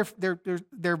back with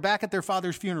they're back at their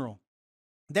father's funeral.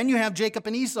 Then you have Jacob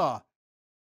and Esau.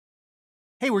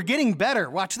 Hey, we're getting better.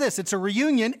 Watch this. It's a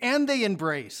reunion and they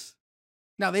embrace.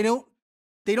 Now, they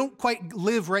don't quite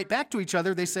live right back to each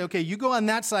other. They say, okay, you go on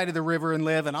that side of the river and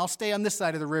live, and I'll stay on this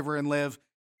side of the river and live.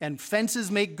 And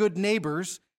fences make good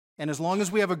neighbors. And as long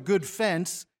as we have a good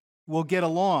fence, we'll get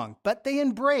along. But they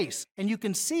embrace. And you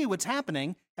can see what's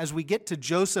happening as we get to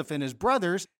Joseph and his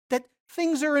brothers, that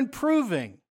things are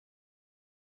improving.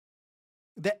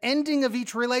 The ending of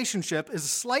each relationship is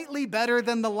slightly better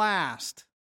than the last.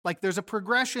 Like there's a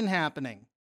progression happening.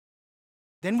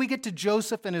 Then we get to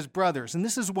Joseph and his brothers, and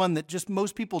this is one that just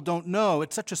most people don't know.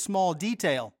 It's such a small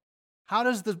detail. How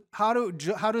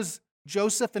does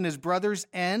Joseph and his brothers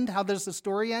end? How does the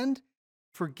story end?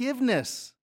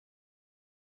 Forgiveness.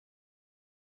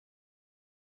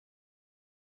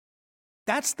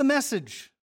 That's the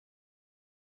message.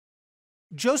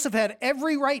 Joseph had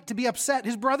every right to be upset.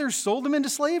 His brothers sold him into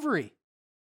slavery.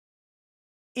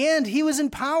 And he was in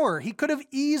power. He could have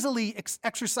easily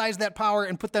exercised that power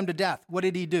and put them to death. What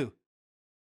did he do?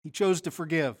 He chose to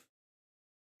forgive.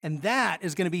 And that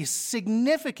is going to be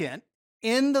significant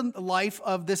in the life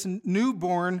of this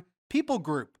newborn people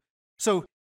group. So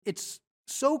it's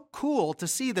so cool to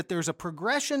see that there's a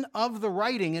progression of the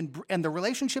writing and the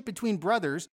relationship between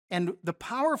brothers. And the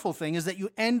powerful thing is that you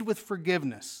end with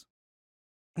forgiveness.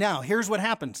 Now, here's what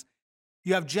happens.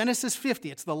 You have Genesis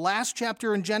 50. It's the last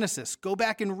chapter in Genesis. Go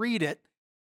back and read it.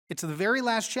 It's the very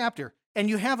last chapter. And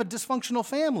you have a dysfunctional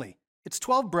family. It's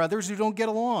 12 brothers who don't get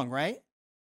along, right?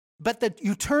 But that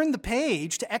you turn the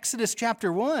page to Exodus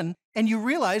chapter 1 and you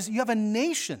realize you have a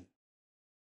nation.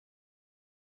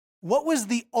 What was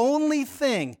the only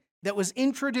thing that was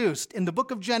introduced in the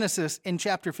book of Genesis in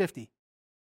chapter 50?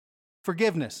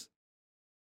 Forgiveness.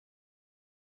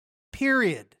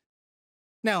 Period.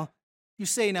 Now, you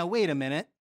say, now, wait a minute.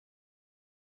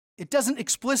 It doesn't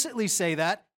explicitly say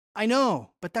that. I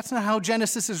know, but that's not how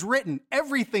Genesis is written.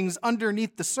 Everything's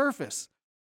underneath the surface.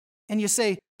 And you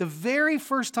say, the very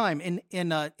first time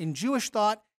in Jewish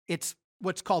thought, it's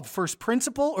what's called first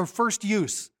principle or first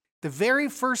use. The very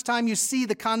first time you see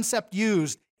the concept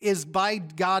used is by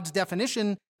God's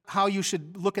definition how you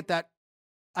should look at that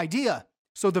idea.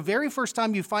 So the very first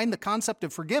time you find the concept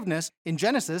of forgiveness in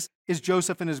Genesis is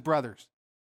Joseph and his brothers.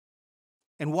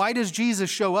 And why does Jesus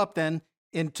show up then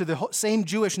into the same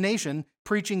Jewish nation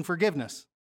preaching forgiveness?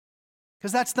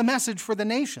 Because that's the message for the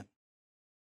nation.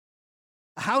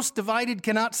 A house divided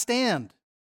cannot stand.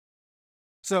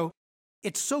 So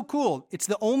it's so cool. It's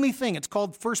the only thing. It's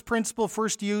called first principle,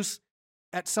 first use.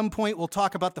 At some point, we'll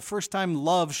talk about the first time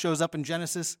love shows up in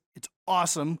Genesis. It's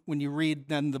awesome when you read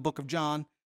then the book of John.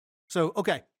 So,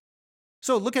 okay.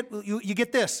 So look at, you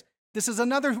get this. This is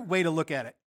another way to look at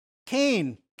it.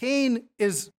 Cain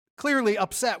is clearly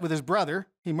upset with his brother.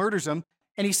 He murders him.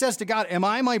 And he says to God, am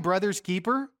I my brother's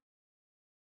keeper?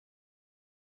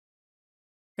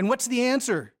 And what's the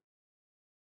answer?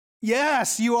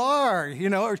 Yes, you are.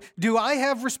 Do I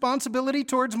have responsibility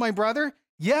towards my brother?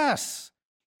 Yes.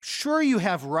 Sure, you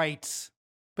have rights.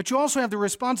 But you also have the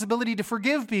responsibility to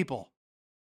forgive people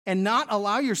and not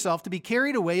allow yourself to be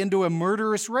carried away into a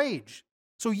murderous rage.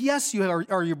 So yes, you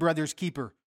are your brother's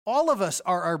keeper. All of us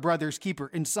are our brother's keeper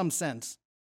in some sense.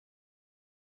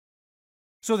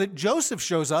 So that Joseph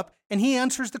shows up and he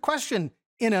answers the question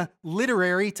in a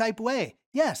literary type way.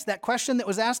 Yes, that question that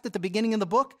was asked at the beginning of the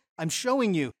book, I'm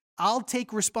showing you. I'll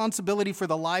take responsibility for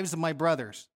the lives of my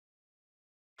brothers.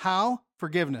 How?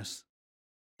 Forgiveness.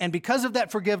 And because of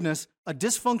that forgiveness, a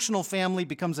dysfunctional family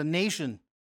becomes a nation.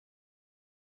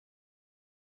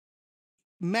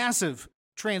 Massive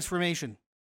transformation.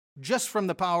 Just from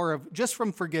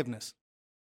forgiveness.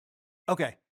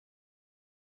 Okay.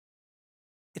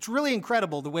 It's really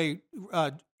incredible the way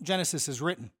Genesis is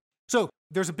written. So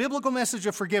there's a biblical message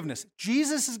of forgiveness.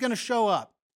 Jesus is going to show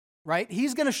up, right?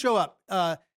 He's going to show up.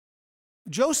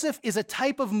 Joseph is a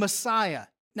type of Messiah.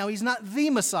 Now, he's not the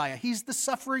Messiah. He's the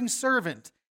suffering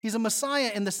servant. He's a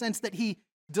Messiah in the sense that he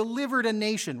delivered a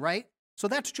nation, right? So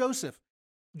that's Joseph.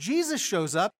 Jesus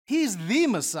shows up. He's the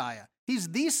Messiah. He's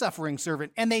the suffering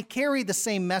servant, and they carry the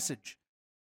same message,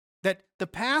 that the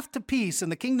path to peace in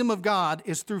the kingdom of God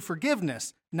is through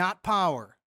forgiveness, not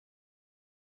power.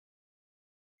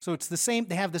 So it's the same,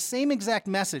 they have the same exact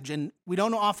message, and we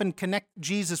don't often connect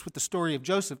Jesus with the story of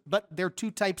Joseph, but there are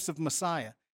two types of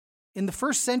Messiah. In the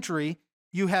first century,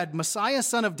 you had Messiah,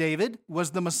 son of David.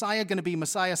 Was the Messiah going to be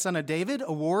Messiah, son of David,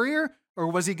 a warrior, or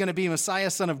was he going to be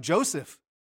Messiah, son of Joseph,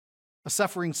 a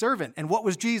suffering servant? And what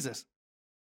was Jesus?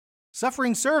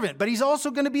 Suffering servant, but he's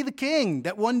also going to be the king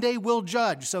that one day will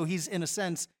judge. So he's, in a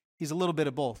sense, he's a little bit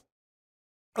of both.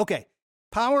 Okay,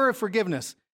 power of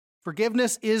forgiveness.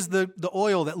 Forgiveness is the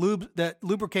oil that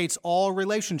lubricates all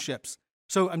relationships.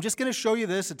 So I'm just going to show you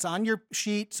this. It's on your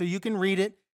sheet so you can read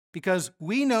it, because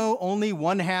we know only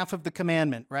one half of the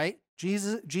commandment, right?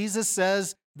 Jesus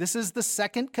says this is the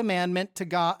second commandment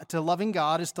to loving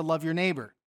God is to love your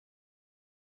neighbor.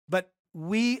 But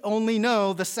we only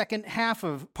know the second half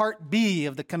of part B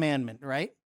of the commandment,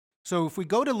 right? So if we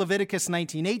go to Leviticus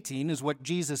 19:18, is what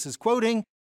Jesus is quoting,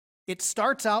 it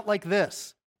starts out like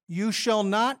this: you shall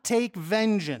not take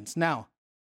vengeance. Now,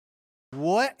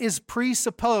 what is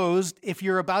presupposed if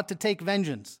you're about to take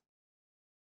vengeance?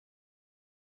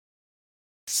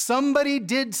 Somebody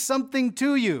did something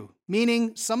to you,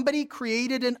 meaning somebody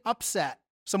created an upset.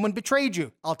 Someone betrayed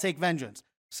you, I'll take vengeance.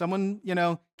 Someone,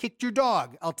 kicked your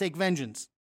dog, I'll take vengeance.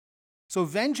 So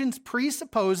vengeance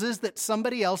presupposes that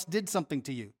somebody else did something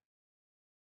to you.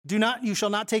 You shall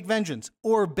not take vengeance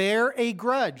or bear a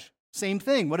grudge. Same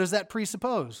thing. What does that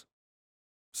presuppose?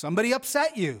 Somebody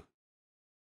upset you.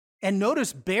 And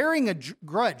notice, bearing a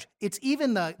grudge, it's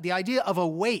even the idea of a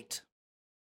weight.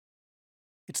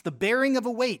 It's the bearing of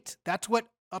a weight. That's what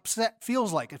upset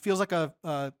feels like. It feels like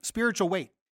a spiritual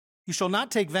weight. You shall not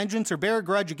take vengeance or bear a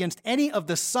grudge against any of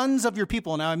the sons of your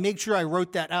people. Now, I make sure I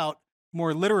wrote that out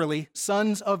more literally,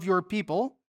 sons of your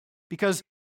people, because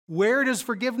where does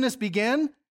forgiveness begin?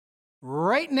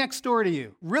 Right next door to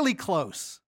you, really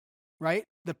close, right?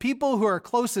 The people who are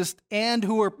closest and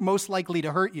who are most likely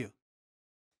to hurt you.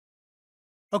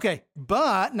 Okay,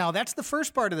 but now that's the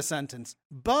first part of the sentence.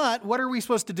 But what are we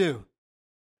supposed to do?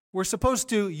 We're supposed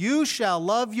to, you shall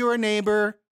love your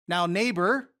neighbor. Now,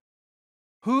 neighbor,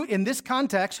 who in this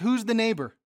context, who's the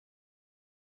neighbor?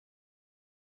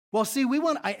 Well, see,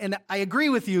 and I agree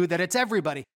with you that it's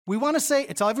everybody. We want to say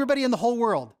it's everybody in the whole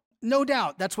world. No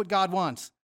doubt, that's what God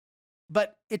wants.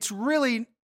 But it's really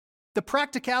the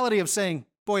practicality of saying,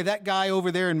 boy, that guy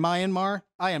over there in Myanmar,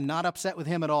 I am not upset with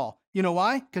him at all. You know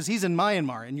why? Because he's in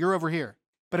Myanmar and you're over here.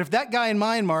 But if that guy in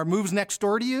Myanmar moves next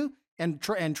door to you and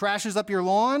trashes up your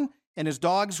lawn and his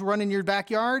dogs run in your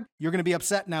backyard, you're going to be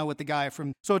upset now with the guy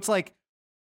from... So it's like,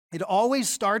 it always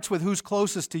starts with who's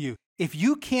closest to you. If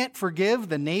you can't forgive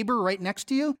the neighbor right next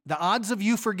to you, the odds of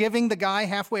you forgiving the guy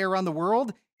halfway around the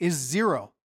world is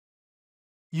 0.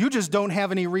 You just don't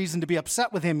have any reason to be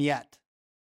upset with him yet.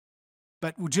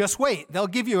 But just wait, they'll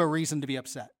give you a reason to be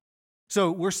upset.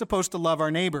 So we're supposed to love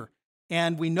our neighbor.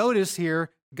 And we notice here,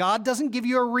 God doesn't give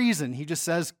you a reason. He just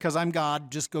says, because I'm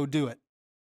God, just go do it.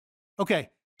 Okay,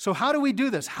 so how do we do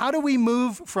this? How do we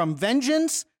move from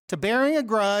vengeance to bearing a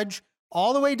grudge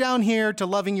all the way down here to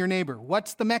loving your neighbor?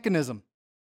 What's the mechanism?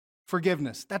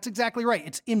 Forgiveness. That's exactly right.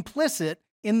 It's implicit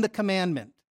in the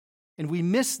commandment. And we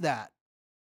miss that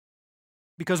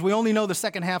because we only know the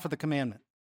second half of the commandment.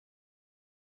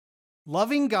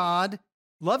 Loving God,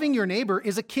 loving your neighbor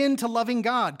is akin to loving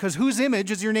God, because whose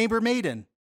image is your neighbor made in?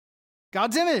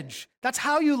 God's image. That's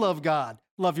how you love God.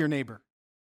 Love your neighbor.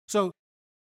 So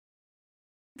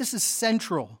this is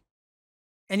central.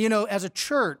 And as a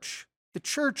church, the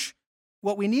church,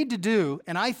 what we need to do,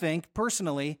 and I think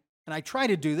personally, and I try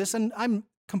to do this, and I'm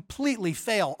completely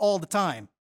fail all the time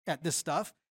at this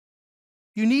stuff,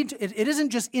 it isn't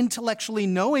just intellectually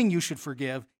knowing you should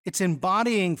forgive, it's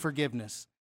embodying forgiveness.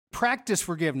 Practice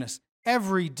forgiveness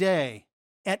every day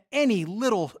at any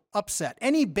little upset,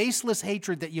 any baseless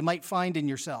hatred that you might find in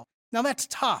yourself. Now that's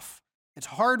tough. It's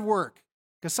hard work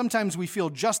because sometimes we feel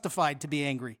justified to be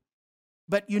angry.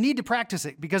 But you need to practice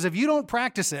it, because if you don't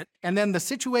practice it and then the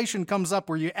situation comes up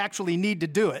where you actually need to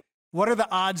do it, what are the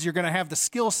odds you're going to have the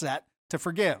skill set to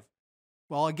forgive?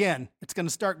 Well, again, it's going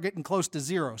to start getting close to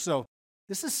 0. So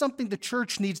this is something the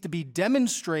church needs to be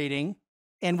demonstrating,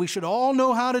 and we should all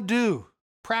know how to do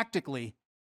practically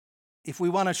if we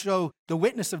want to show the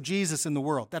witness of Jesus in the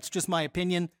world. That's just my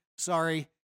opinion. Sorry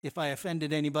if I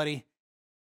offended anybody.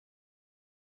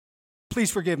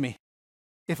 Please forgive me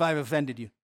if I've offended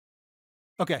you.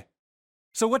 Okay,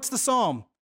 so what's the psalm?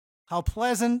 How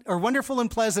pleasant or wonderful and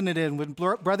pleasant it is when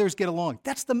brothers get along.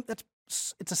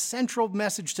 It's a central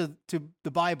message to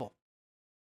the Bible.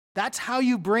 That's how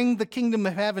you bring the kingdom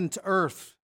of heaven to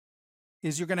earth,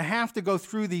 is you're going to have to go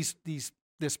through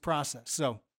this process.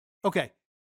 So, okay.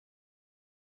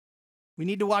 We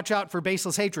need to watch out for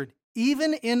baseless hatred,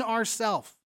 even in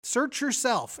ourselves. Search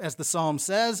yourself, as the psalm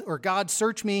says, or God,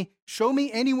 search me, show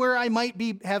me anywhere I might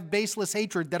have baseless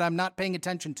hatred that I'm not paying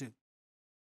attention to.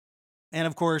 And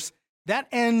of course, that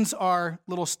ends our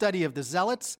little study of the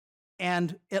Zealots,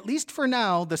 and at least for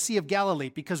now, the Sea of Galilee,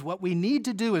 because what we need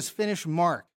to do is finish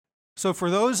Mark. So for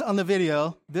those on the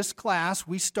video, this class,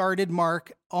 we started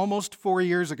Mark almost 4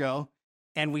 years ago,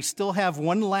 and we still have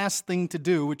one last thing to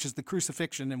do, which is the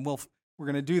crucifixion, and we're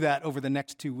going to do that over the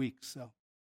next 2 weeks. So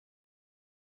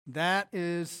that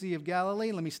is Sea of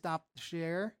Galilee. Let me stop the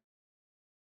share.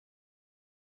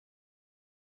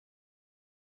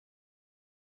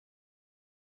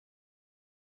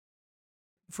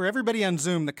 For everybody on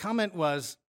Zoom, the comment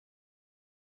was,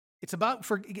 it's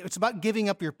about giving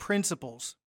up your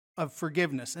principles of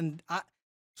forgiveness. And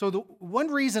so the one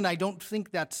reason I don't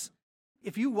think that's,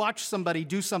 if you watch somebody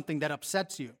do something that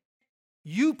upsets you,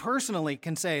 you personally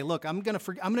can say, look, I'm going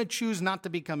to choose not to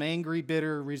become angry,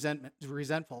 bitter,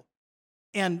 resentful.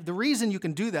 And the reason you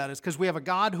can do that is because we have a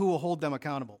God who will hold them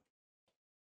accountable.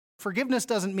 Forgiveness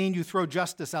doesn't mean you throw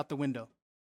justice out the window.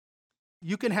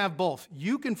 You can have both.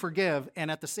 You can forgive, and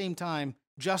at the same time,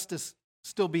 justice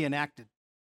still be enacted.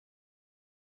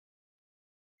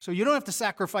 So you don't have to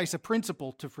sacrifice a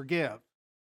principle to forgive.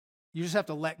 You just have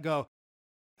to let go.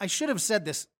 I should have said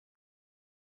this.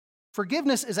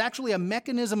 Forgiveness is actually a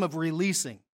mechanism of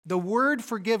releasing. The word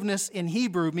forgiveness in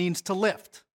Hebrew means to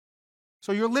lift.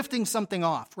 So you're lifting something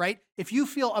off, right? If you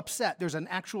feel upset, there's an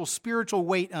actual spiritual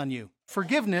weight on you.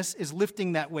 Forgiveness is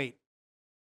lifting that weight.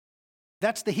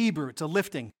 That's the Hebrew. It's a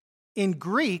lifting. In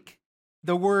Greek,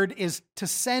 the word is to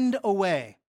send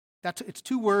away. It's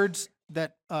two words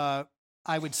that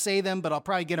I would say them, but I'll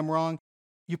probably get them wrong.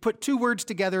 You put two words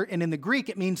together, and in the Greek,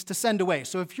 it means to send away.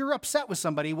 So if you're upset with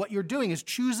somebody, what you're doing is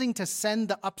choosing to send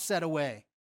the upset away.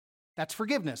 That's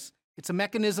forgiveness. It's a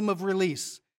mechanism of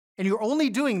release. And you're only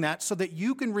doing that so that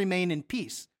you can remain in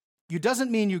peace. It doesn't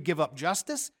mean you give up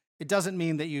justice. It doesn't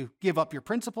mean that you give up your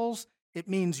principles. It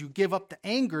means you give up the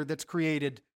anger that's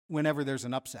created whenever there's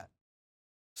an upset.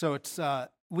 So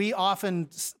we often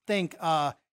think,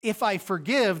 if I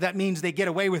forgive, that means they get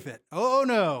away with it. Oh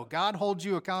no, God holds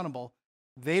you accountable.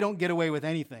 They don't get away with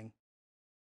anything.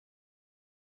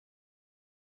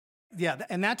 Yeah,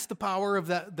 and that's the power of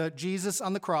the Jesus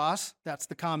on the cross. That's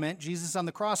the comment. Jesus on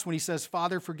the cross, when he says,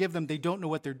 Father, forgive them, they don't know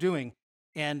what they're doing.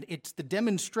 And it's the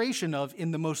demonstration of,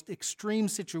 in the most extreme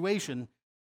situation,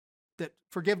 that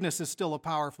forgiveness is still a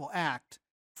powerful act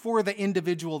for the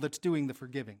individual that's doing the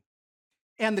forgiving.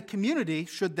 And the community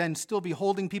should then still be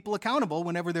holding people accountable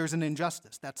whenever there's an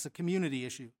injustice. That's a community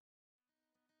issue.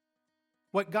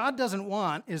 What God doesn't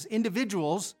want is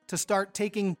individuals to start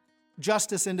taking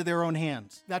justice into their own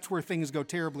hands. That's where things go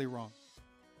terribly wrong.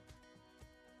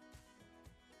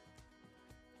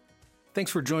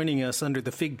 Thanks for joining us under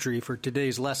the fig tree for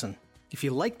today's lesson. If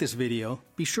you like this video,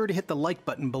 be sure to hit the like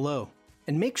button below.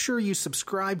 And make sure you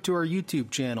subscribe to our YouTube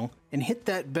channel and hit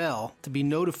that bell to be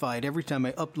notified every time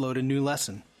I upload a new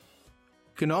lesson.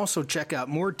 You can also check out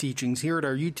more teachings here at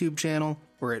our YouTube channel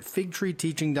or at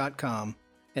figtreeteaching.com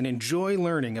and enjoy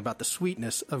learning about the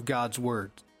sweetness of God's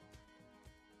Word.